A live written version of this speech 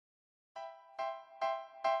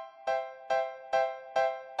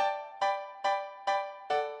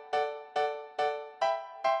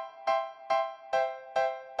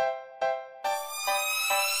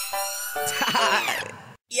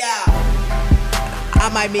Yeah, I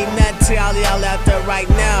might mean nothing to all y'all out there right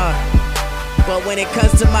now, but when it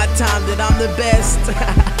comes to my time that I'm the best,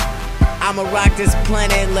 I'ma rock this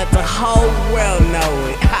planet and let the whole world know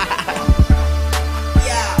it.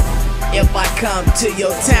 Yeah, if I come to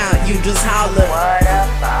your town, you just holler. What up,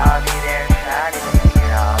 I'll be there, shawty, you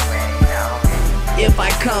already know me. If I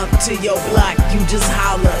come to your block, you just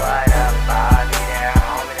holler. What up, I'll be there,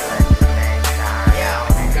 homie, to let the thing shine.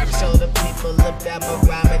 Yeah, gotta show the people up that my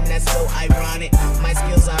rhyming, that's so ironic. My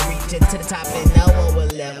skills are reaching to the top and no one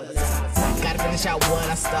will ever top. Gotta finish out what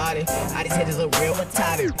I started. All these haters are real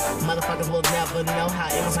retarded. Motherfuckers will never know how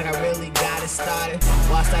it was like I really got it started.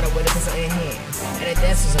 Well, I started with a pistol in hand, and a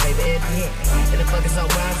dance was a baby in the end. And the fucking so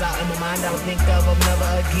rhymes out in my mind, I don't think of them never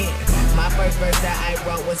again. My first verse that I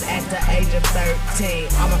wrote was at the age of 13.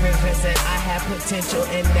 All my friends said I had potential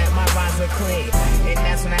and that my rhymes were clean. And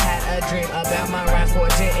that's when I had a dream about my rhymes,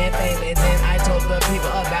 fortune, and fame. And then I told the people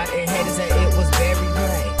about it, and haters said it was very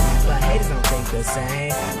plain. But haters don't think the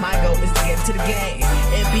same. My goal is to get into the game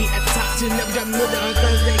and be at the top to never drop another on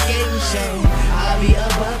Thursday game shame. I'll be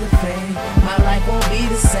above the fame. My life won't be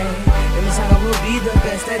the same. It looks like I will be the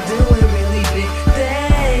best at doing really big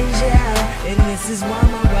things, yeah. And this is why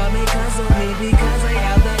my rhyming comes on me, because I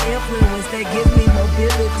have the influence that gives me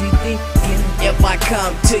mobility thinking. If I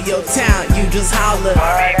come to your town, you just holler.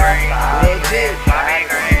 Lil G,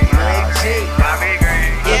 Lil G.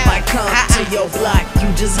 If I come to your block, you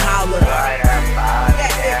just holler.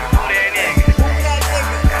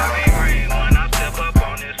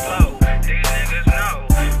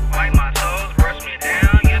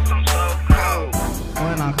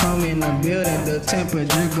 In the building, the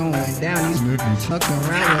temperature going down. These niggas fucking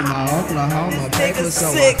around with my Oklahoma paper, so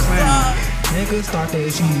I clown. Niggas start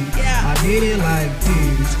that shit. I did it like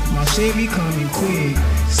this. My shit be coming quick.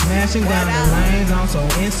 Smashing down the lanes, I'm so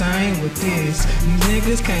insane with this. These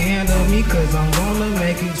niggas can't handle me, cause I'm gonna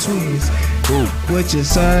make it twist. What you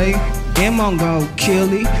say? Them I'm gonna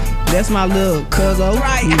kill it. That's my little cuzzo.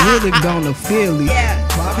 You really gonna feel it.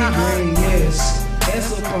 Bobby Green, yes.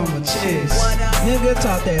 That's up on my chest. Nigga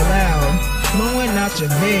talk that loud, blowing out your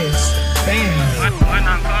vest. Bam. When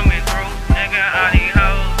I'm coming through, nigga, all these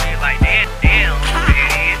hoes be like that. Damn, who that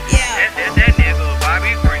is? That's that nigga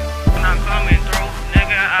Bobby Green. When I'm coming through,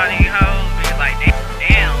 nigga, all these hoes be like that.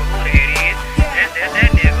 Damn, who that is? That's that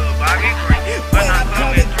nigga Bobby Green. When I'm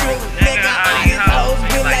coming through, nigga, all these hoes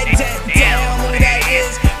be like that. Damn, who that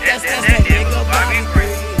is? That's that nigga Bobby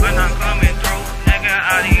Green. When I'm coming through, nigga,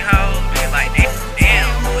 all these hoes be like that.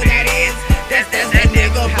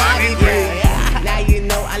 Now you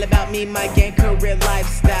know all about me, my gang, career,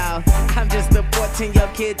 lifestyle. I'm just a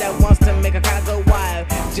 14-year-old kid that wants to make a crowd go wild.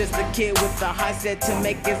 Just a kid with a heart set to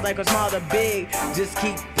make it like a small to big. Just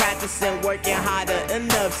keep practicing, working harder,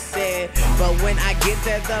 enough said. But when I get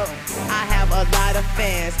there though, I have a lot of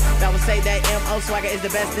fans that will say that Mo-Swagga is the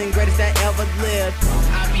best and greatest that ever lived.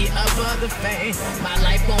 I'll be above the fame, my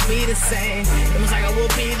life won't be the same. It looks like I will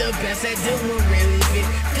be the best at doing really big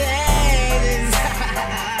things.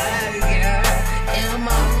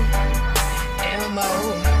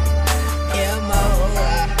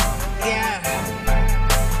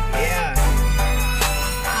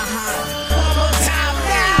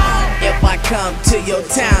 If I come to your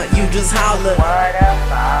town, you just holler. What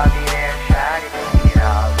up, I'll be there, shawty, you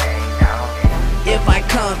already know me. If I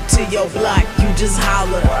come to your block, you just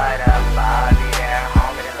holler. What up, I'll be there,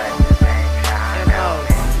 homie, to let the thing shine.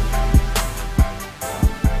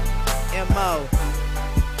 M.O.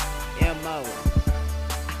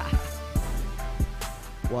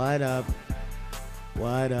 What up?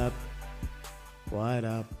 What up? What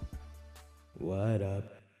up? What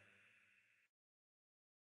up?